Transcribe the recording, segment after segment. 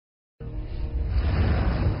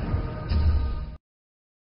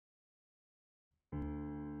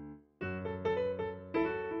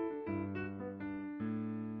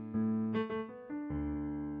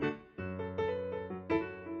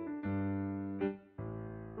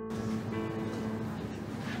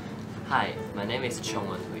Hi, my name is Chong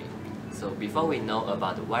Wen Hui. So before we know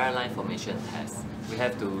about the wireline formation test, we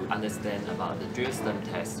have to understand about the drill stem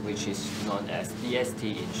test, which is known as DST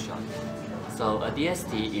in short. So a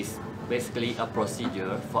DST is basically a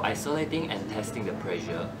procedure for isolating and testing the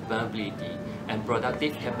pressure, vulnerability, and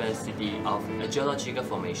productive capacity of a geological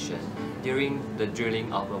formation during the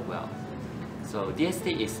drilling of a well. So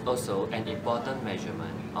DST is also an important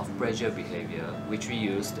measurement of pressure behavior which we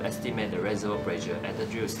use to estimate the reservoir pressure at the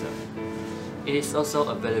drill stem. It is also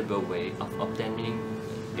a valuable way of obtaining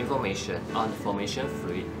information on the formation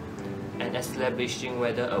fluid and establishing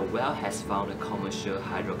whether a well has found a commercial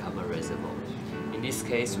hydrocarbon reservoir. In this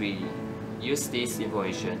case, we use this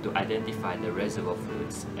information to identify the reservoir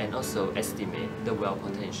fluids and also estimate the well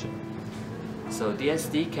potential. So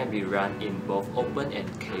DST can be run in both open and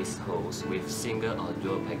cased holes with single or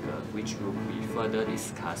dual packer, which will be further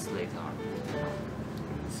discussed later on.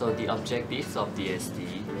 So the objectives of DST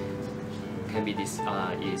can be is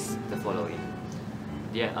the following.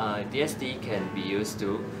 DST can be used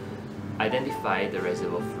to identify the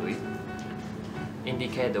reservoir fluid,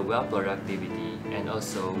 indicate the well productivity, and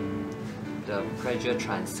also the pressure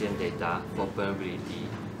transient data for permeability,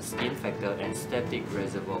 skin factor, and static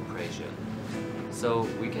reservoir pressure. So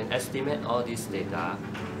we can estimate all these data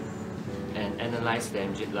and analyze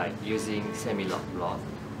them like using semi-log plot,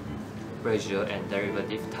 pressure and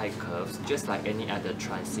derivative type curves, just like any other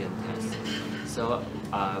transient test. So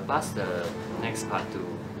pass the next part to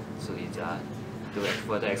Suliza to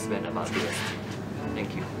further explain about DST.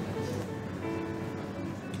 Thank you.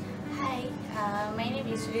 Hi, my name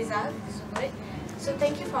is Suliza. So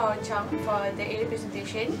thank you for Chong for the early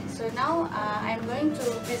presentation. So now I'm going to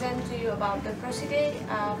present to you about the procedure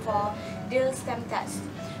for drill stem test.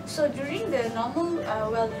 So during the normal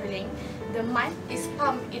well drilling, the mud is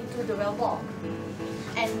pumped into the well bore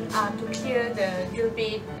and to clear the drill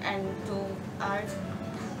bit and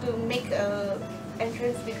to make an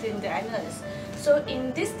entrance between the annulus. So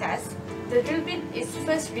in this test, the drill bit is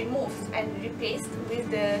first removed and replaced with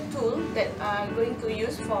the tool that are going to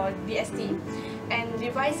use for DST, and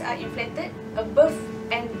devices are inflated above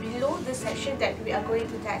and below the section that we are going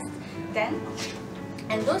to test.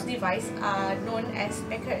 And those devices are known as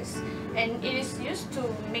packers, and it is used to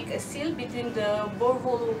make a seal between the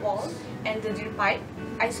borehole wall and the drill pipe,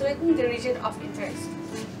 isolating the region of interest.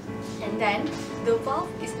 And then the valve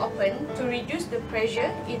is opened to reduce the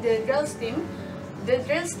pressure in the drill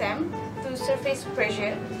stem to surface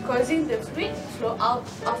pressure, causing the fluid flow out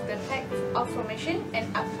of the pack of formation and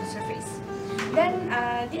up to the surface. Then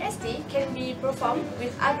DST can be performed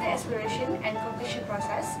with other exploration and completion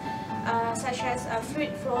process, such as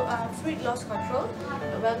fluid loss control,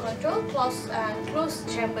 well control, closed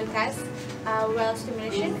chamber test, well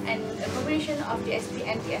stimulation, and a combination of DST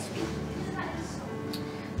and DSP.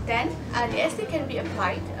 Then DST can be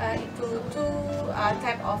applied into two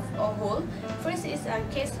types of hole. First is a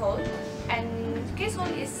case hole, and case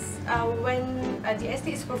hole is when DST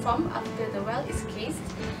is performed after the well is cased,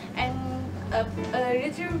 and a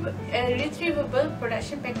retrievable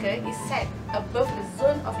production packer is set above the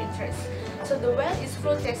zone of interest. So the well is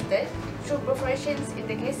flow tested through perforations in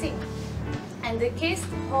the casing, and the cased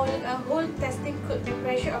hole testing could be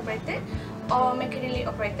pressure operated or mechanically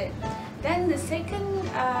operated. Then the second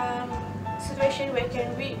situation where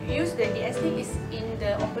can we use the DST is in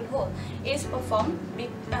the open hole. It is performed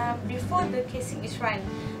before the casing is run.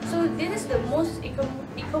 So this is the most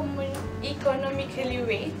economically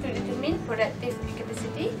way to determine productive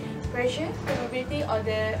capacity, pressure, permeability, or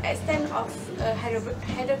the extent of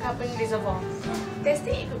hydrocarbon reservoir.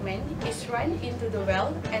 Testing equipment is run into the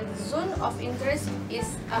well, and the zone of interest is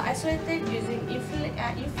isolated using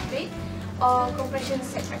inflate or compression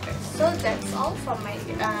set packers. So that's all from my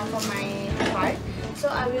part. So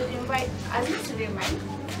I will invite Aziz Sudirman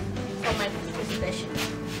for my presentation.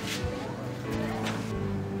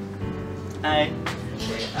 Hi,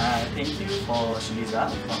 thank you for Suliza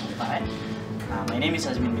from the part. My name is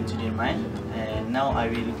Azmin bin Sudirman, and now I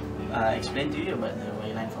will explain to you about the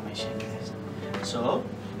wireline formation test. So,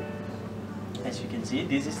 as you can see,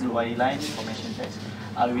 this is the wireline formation test.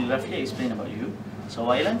 I will roughly explain about you. So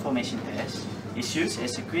wireline formation test is used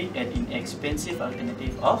as a quick and inexpensive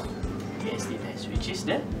alternative of DST test, which is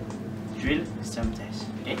the drill stem test.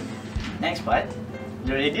 Okay. Next part,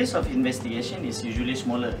 the radius of investigation is usually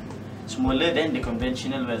smaller than the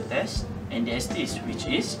conventional well test and DST, which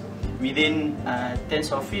is within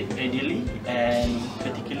tens of feet radially and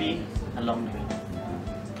vertically along the well.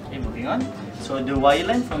 Okay, moving on. So the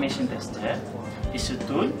wireline formation tester is a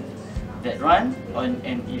tool that runs on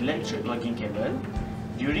an electric logging cable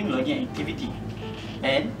during logging activity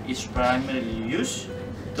and is primarily used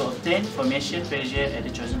to to obtain formation pressure at the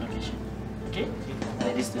chosen location. Okay,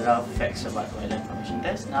 that is the rough facts about wireline formation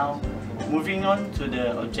test. Now, moving on to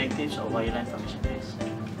the objectives of wireline formation test.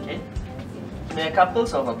 Okay, there are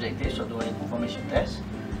couples of objectives of the wireline formation test.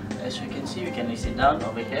 As you can see, we can list it down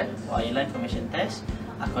over here. Wireline formation tests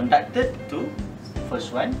are conducted to,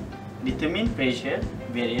 first one, determine pressure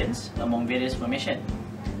variance among various formation.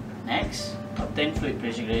 Next, obtain fluid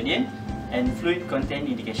pressure gradient and fluid content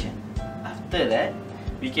indication. After that,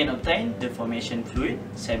 we can obtain the formation fluid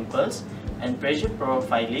samples and pressure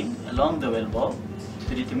profiling along the wellbore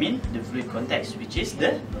to determine the fluid contacts, which is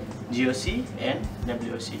the GOC and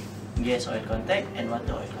WOC, gas oil contact and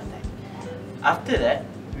water oil contact. After that,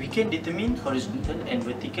 we can determine horizontal and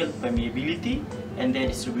vertical permeability and their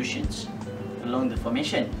distributions along the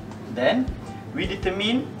formation. Then, we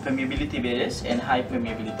determine permeability barriers and high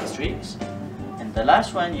permeability streaks. And the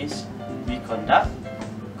last one is we conduct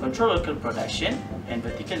control local production and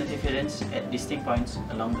vertical interference at distinct points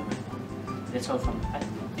along the way. That's all from me.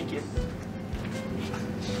 Thank you.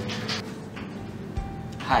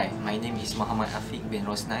 Hi, my name is Muhammad Afiq bin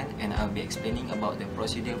Rosnan and I'll be explaining about the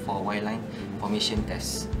procedure for wireline formation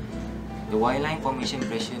test. The wireline formation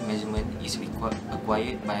pressure measurement is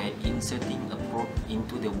acquired by inserting a probe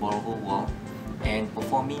into the borehole wall and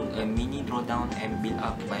performing a mini drawdown and build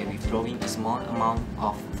up by withdrawing a small amount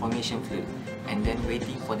of formation fluid and then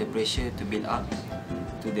waiting for the pressure to build up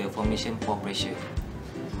to the formation pore pressure.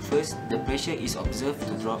 First, the pressure is observed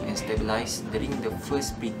to drop and stabilize during the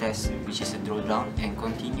first pretest, which is a drawdown, and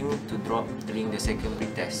continue to drop during the second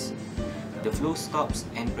pretest. The flow stops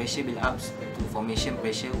and pressure build-ups to formation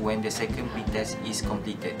pressure when the second pretest is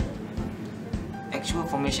completed. Actual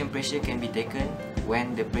formation pressure can be taken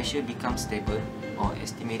when the pressure becomes stable or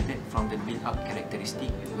estimated from the build-up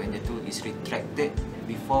characteristic when the tool is retracted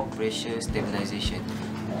before pressure stabilization.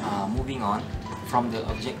 Moving on, from the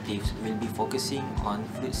objectives, we'll be focusing on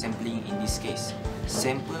fluid sampling in this case.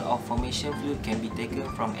 Sample of formation fluid can be taken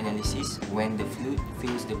from analysis when the fluid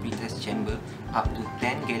fills the pretest chamber up to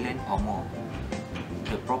 10 gallon or more.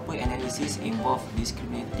 The proper analysis involves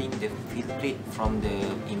discriminating the filtrate from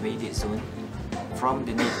the invaded zone from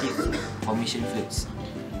the native formation fluids.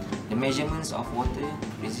 The measurements of water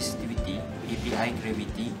resistivity, API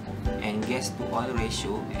gravity, and gas to oil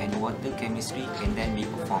ratio and water chemistry can then be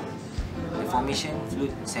performed. The formation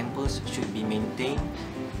fluid samples should be maintained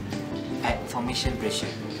at formation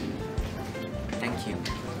pressure. Thank you.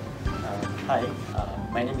 Hi,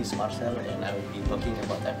 my name is Marcel and I will be talking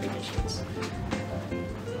about applications.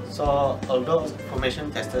 So, although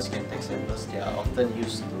formation testers can take samples, they are often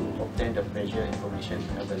used to obtain the pressure information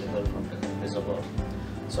available from the reservoir.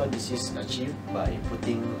 So, this is achieved by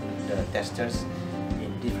putting the testers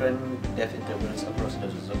in different depth intervals across the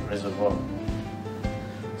reservoir.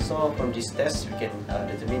 So, from this test, we can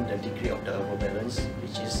determine the degree of the overbalance,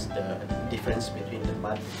 which is the difference between the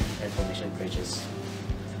mud and formation pressures.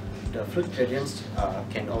 The fluid gradients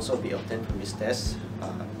can also be obtained from this test,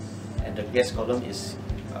 and the gas column is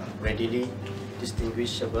readily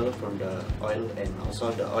distinguishable from the oil, and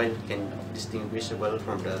also the oil can distinguishable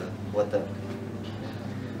from the water.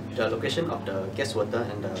 The location of the gas water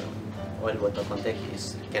and the oil water contact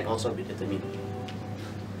can also be determined.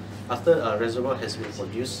 After a reservoir has been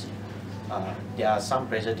produced, there are some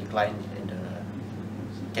pressure decline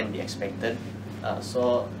can be expected.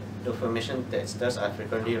 So the formation testers are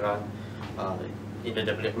frequently run in the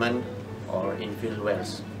development or infill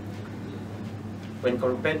wells. When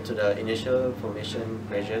compared to the initial formation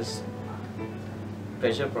pressure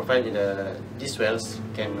profile in these wells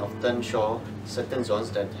can often show certain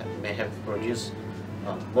zones that may have produced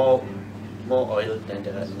more oil than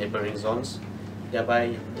the neighboring zones.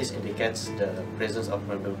 Thereby, this indicates the presence of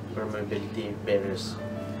permeability barriers.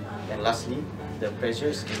 And lastly, the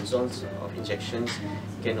pressures in zones of injection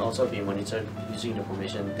can also be monitored using the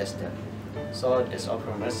formation tester. So that's all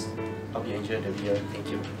from us. Hope you enjoyed the video. Thank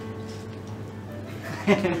you.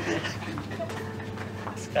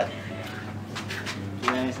 Scott.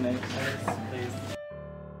 Nice.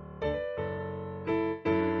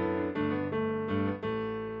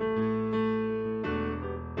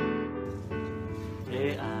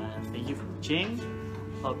 Okay, thank you for watching.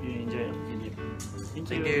 Hope you enjoy the video.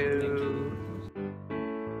 Thank you.